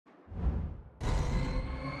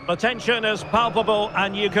The tension is palpable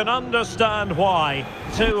and you can understand why.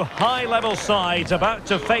 Two high-level sides about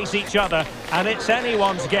to face each other, and it's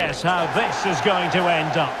anyone's guess how this is going to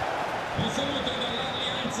end up.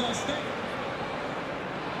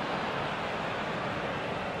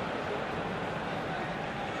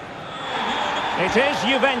 It is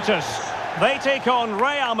Juventus. They take on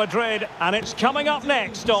Real Madrid, and it's coming up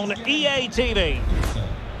next on EA TV.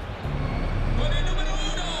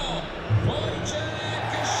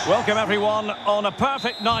 Welcome everyone on a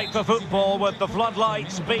perfect night for football with the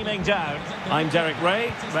floodlights beaming down. I'm Derek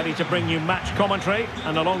Ray, ready to bring you match commentary,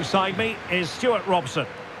 and alongside me is Stuart Robson.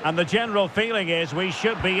 And the general feeling is we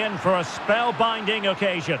should be in for a spellbinding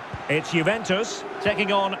occasion. It's Juventus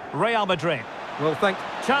taking on Real Madrid. Well,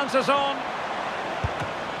 Chances on.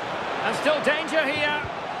 And still danger here.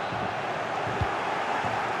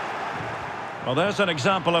 Well, there's an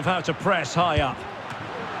example of how to press high up.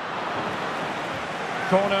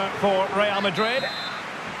 Corner for Real Madrid.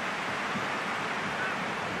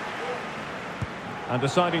 And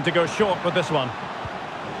deciding to go short with this one.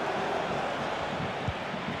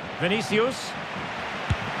 Vinicius.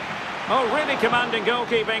 Oh, really commanding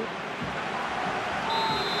goalkeeping.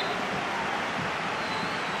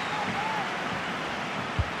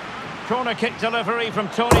 Corner kick delivery from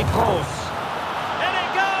Toni Kroos. In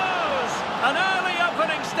it goes! An early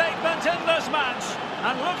opening statement in this match.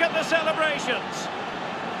 And look at the celebrations.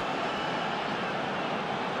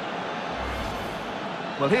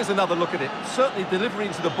 Well, here's another look at it. Certainly delivery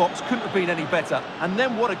into the box couldn't have been any better. And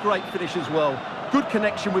then what a great finish as well. Good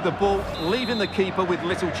connection with the ball, leaving the keeper with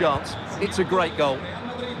little chance. It's a great goal.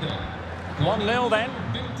 1-0 then.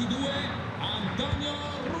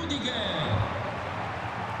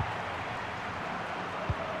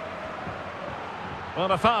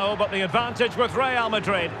 Well, a foul, but the advantage with Real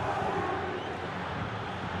Madrid.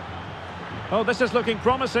 Oh, this is looking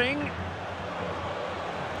promising.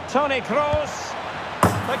 Toni Kroos.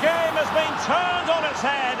 The game has been turned on its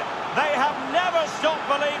head. They have never stopped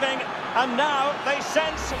believing, and now they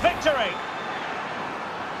sense victory.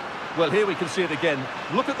 Well, here we can see it again.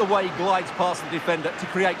 Look at the way he glides past the defender to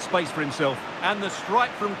create space for himself. And the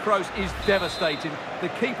strike from Kroos is devastating. The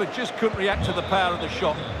keeper just couldn't react to the power of the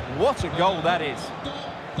shot. What a goal that is.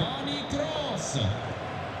 Toni Kroos.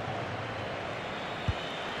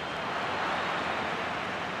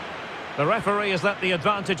 The referee has let the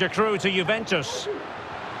advantage accrue to Juventus.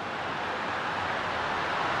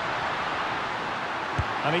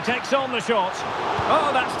 And he takes on the shot.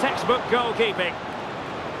 Oh, that's textbook goalkeeping.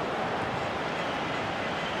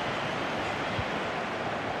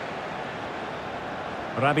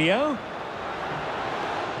 Rabiot.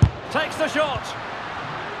 Takes the shot.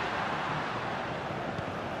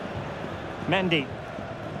 Mendy.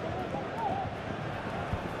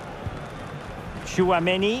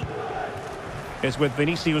 Chouameni is with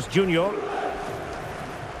Vinicius Junior.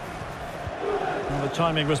 Well, the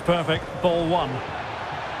timing was perfect. Ball one.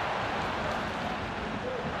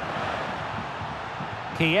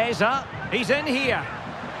 Chiesa, he's in here.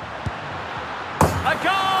 A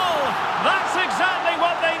goal! That's exactly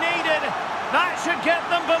what they needed. That should get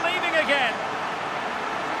them believing again.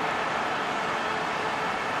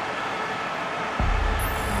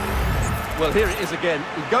 Well, here it is again.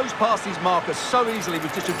 He goes past his marker so easily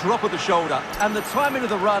with just a drop of the shoulder. And the timing of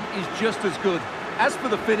the run is just as good. As for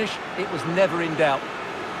the finish, it was never in doubt.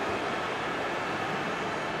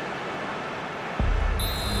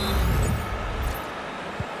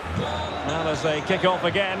 And as they kick off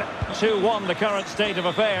again, 2-1 the current state of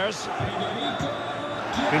affairs.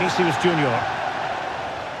 Vinicius Junior.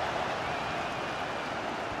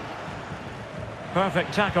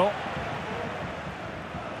 Perfect tackle.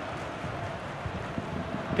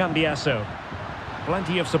 Cambiasso.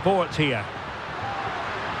 Plenty of support here.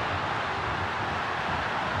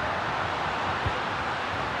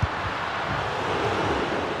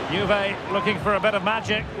 Juve looking for a bit of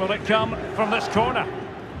magic. Will it come from this corner?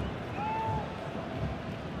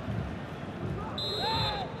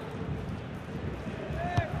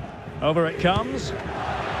 Over it comes.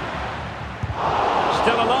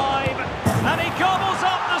 Still alive. And he gobbles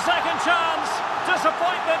up the second chance.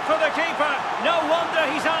 Disappointment for the keeper. No wonder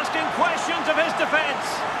he's asking questions of his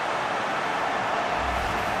defence.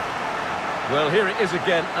 Well, here it is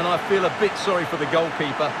again, and I feel a bit sorry for the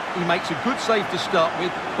goalkeeper. He makes a good save to start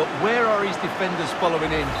with, but where are his defenders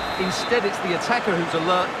following in? Instead, it's the attacker who's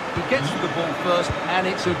alert. He gets to the ball first, and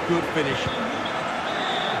it's a good finish.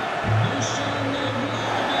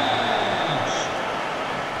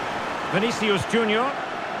 Vinicius Junior.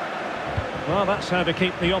 Well, that's how to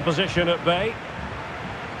keep the opposition at bay.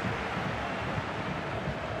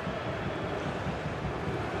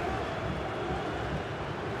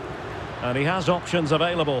 And he has options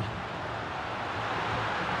available.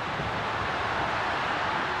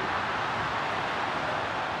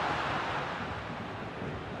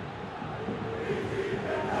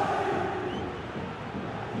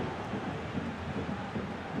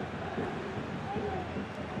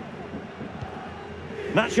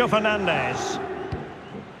 Nacho Fernandez.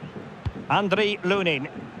 Andriy Lunin.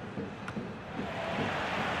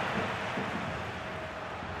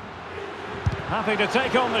 Happy to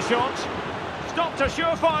take on the shot. Stopped a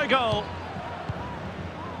surefire goal.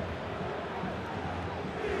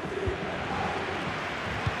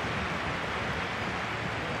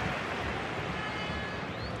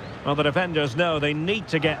 Well, the defenders know they need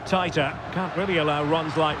to get tighter. Can't really allow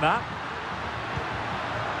runs like that.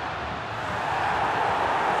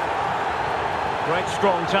 Great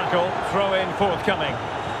strong tackle, throw in forthcoming.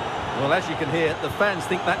 Well, as you can hear, the fans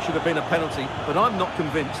think that should have been a penalty, but I'm not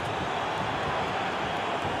convinced.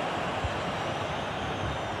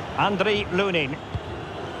 Andriy Lunin.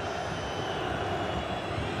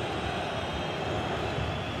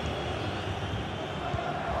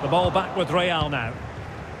 The ball back with Real now.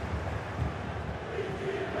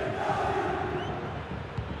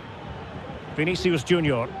 Vinicius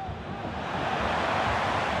Junior.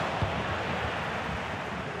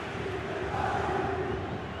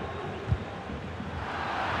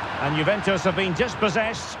 And Juventus have been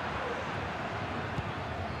dispossessed.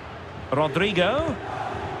 Rodrigo.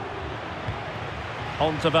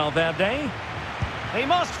 On to Valverde. He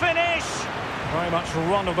must finish. Very much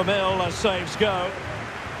run-of-the-mill as saves go.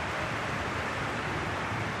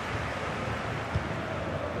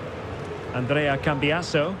 Andrea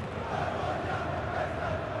Cambiasso.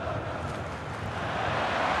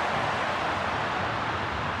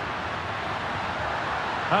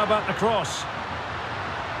 How about the cross?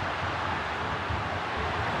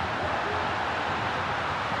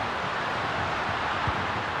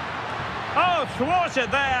 Oh, thwarted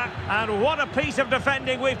there. And what a piece of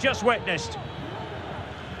defending we've just witnessed.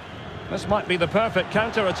 This might be the perfect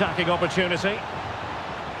counter-attacking opportunity.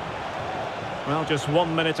 Well, just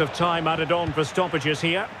 1 minute of time added on for stoppages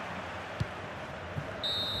here.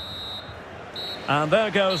 And there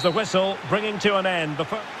goes the whistle, bringing to an end the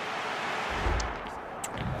first.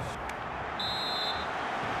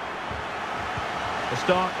 The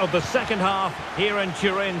start of the second half here in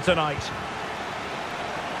Turin tonight.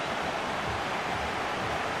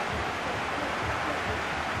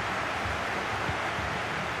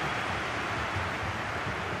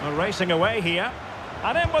 We're racing away here.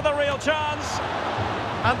 And in with a real chance.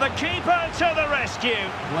 And the keeper to the rescue.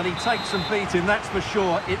 Well, he takes some beating, that's for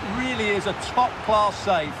sure. It really is a top-class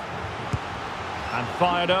save. And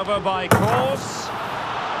fired over by Kroos.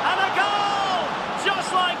 And a goal!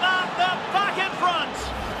 Just like that, they're back in front.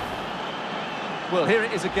 Well, here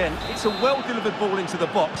it is again. It's a well-delivered ball into the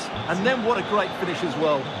box. And then what a great finish as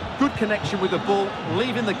well. Good connection with the ball,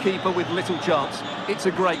 leaving the keeper with little chance. It's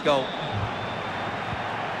a great goal.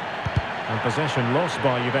 And possession lost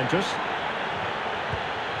by Juventus.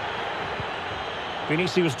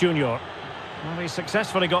 Vinicius Junior. Well, he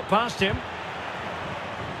successfully got past him.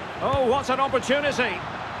 Oh, what an opportunity.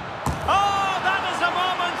 Oh, that is a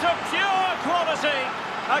moment of pure quality.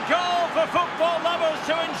 A goal for football lovers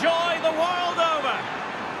to enjoy the world over.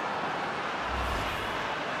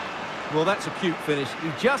 Well, that's a cute finish.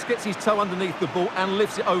 He just gets his toe underneath the ball and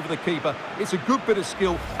lifts it over the keeper. It's a good bit of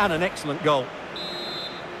skill and an excellent goal.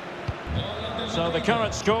 So the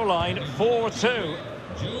current scoreline, 4-2.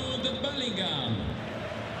 Jude Bellingham.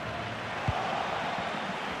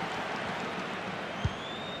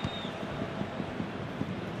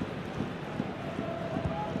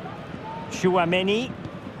 Chouameni.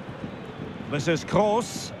 This is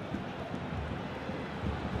Kroos.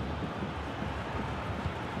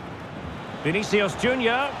 Vinicius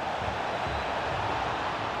Junior.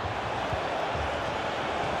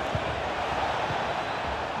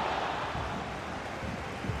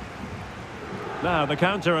 Now the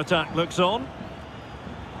counter-attack looks on.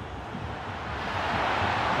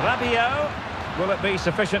 Rabiot. Will it be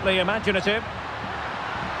sufficiently imaginative?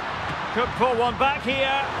 Could pull one back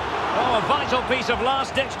here. Oh, a vital piece of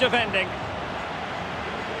last-ditch defending.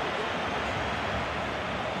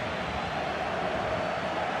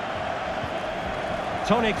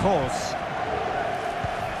 Toni Kroos.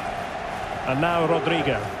 And now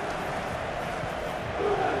Rodrigo.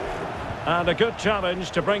 And a good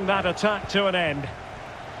challenge to bring that attack to an end.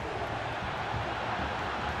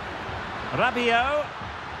 Rabiot.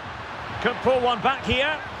 Could pull one back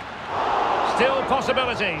here. Still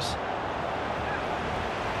possibilities.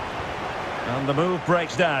 And the move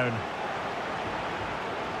breaks down.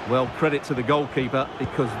 Well, credit to the goalkeeper,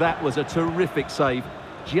 because that was a terrific save,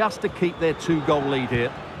 just to keep their 2-goal lead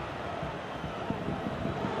here.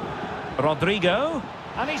 Rodrigo,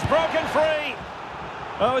 and he's broken free.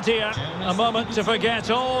 Oh dear, a moment to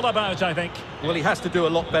forget all about, I think. Well, he has to do a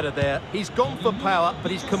lot better there. He's gone for power,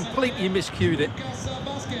 but he's completely miscued it.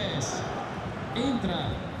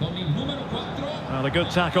 Well, a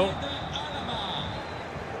good tackle.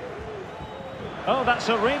 Oh, that's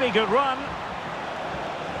a really good run.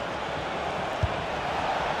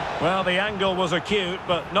 Well, the angle was acute,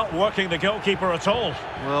 but not working the goalkeeper at all.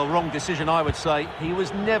 Well, wrong decision, I would say. He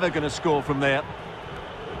was never going to score from there.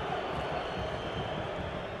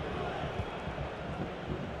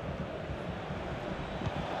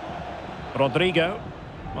 Rodrigo.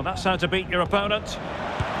 Well, that's how to beat your opponent.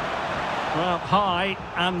 Well, high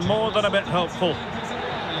and more than a bit hopeful.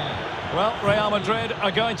 Well, Real Madrid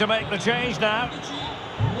are going to make the change now.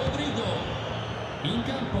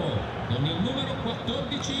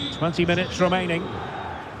 20 minutes remaining.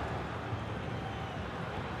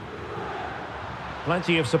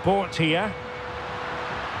 Plenty of support here.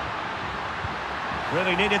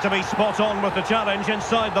 Really needed to be spot on with the challenge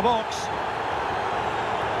inside the box.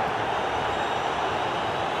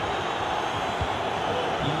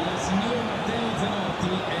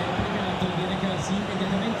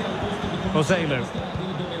 Joselu.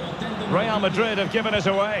 Real Madrid have given us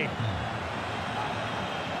away.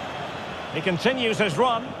 He continues his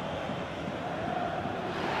run.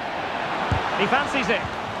 He fancies it.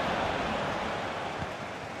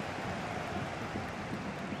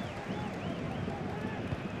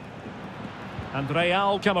 And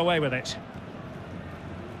Real come away with it.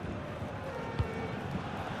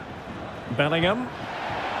 Bellingham.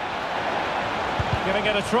 Giving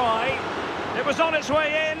it a try. It was on its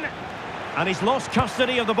way in. And he's lost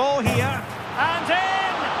custody of the ball here. And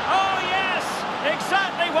in! Oh, yes!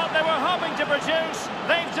 Exactly what they were hoping to produce.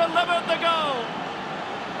 They've delivered the goal.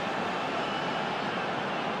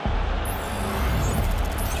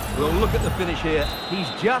 Well, look at the finish here. He's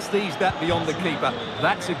just eased that beyond the keeper.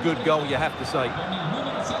 That's a good goal, you have to say.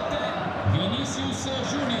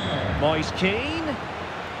 Moise Keane.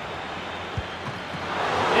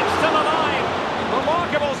 It's still alive.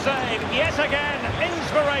 Remarkable save. Yet again,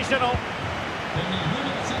 inspirational.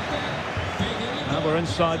 And we're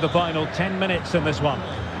inside the final 10 minutes in this one.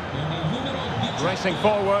 Racing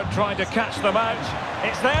forward, trying to catch them out.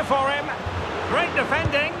 It's there for him. Great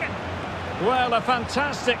defending. Well, a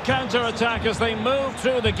fantastic counter-attack as they move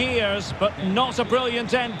through the gears, but not a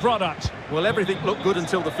brilliant end product. Well, everything looked good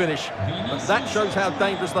until the finish. But that shows how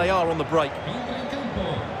dangerous they are on the break.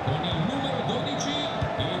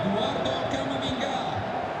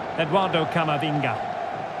 Eduardo Camavinga.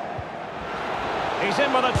 He's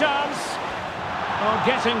in with a chance. Oh,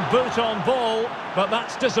 getting boot on ball, but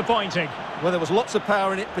that's disappointing. Well, there was lots of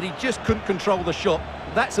power in it, but he just couldn't control the shot.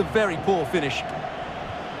 That's a very poor finish.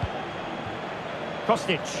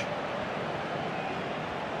 Kostic.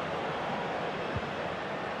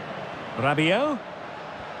 Rabiot.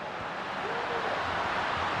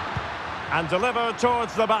 And delivered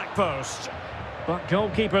towards the back post. But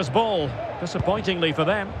goalkeeper's ball, disappointingly for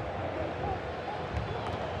them.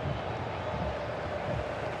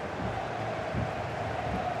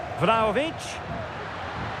 Vlahovic.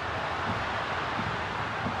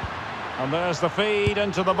 And there's the feed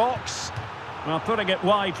into the box. Well, putting it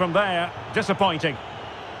wide from there, disappointing.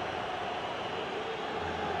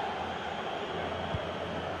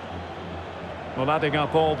 Well, adding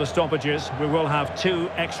up all the stoppages, we will have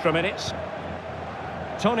 2 extra minutes.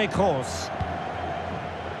 Toni Kroos.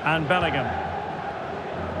 And Bellingham.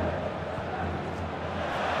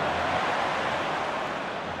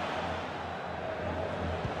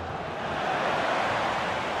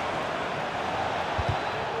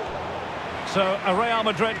 So, a Real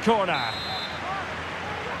Madrid corner.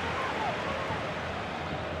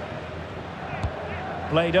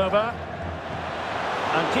 Played over.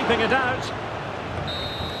 And keeping it out.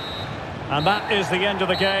 And that is the end of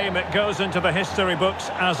the game. It goes into the history books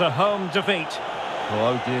as a home defeat.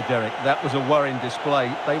 Oh dear, Derek, that was a worrying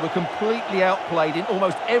display. They were completely outplayed in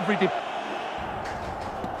almost every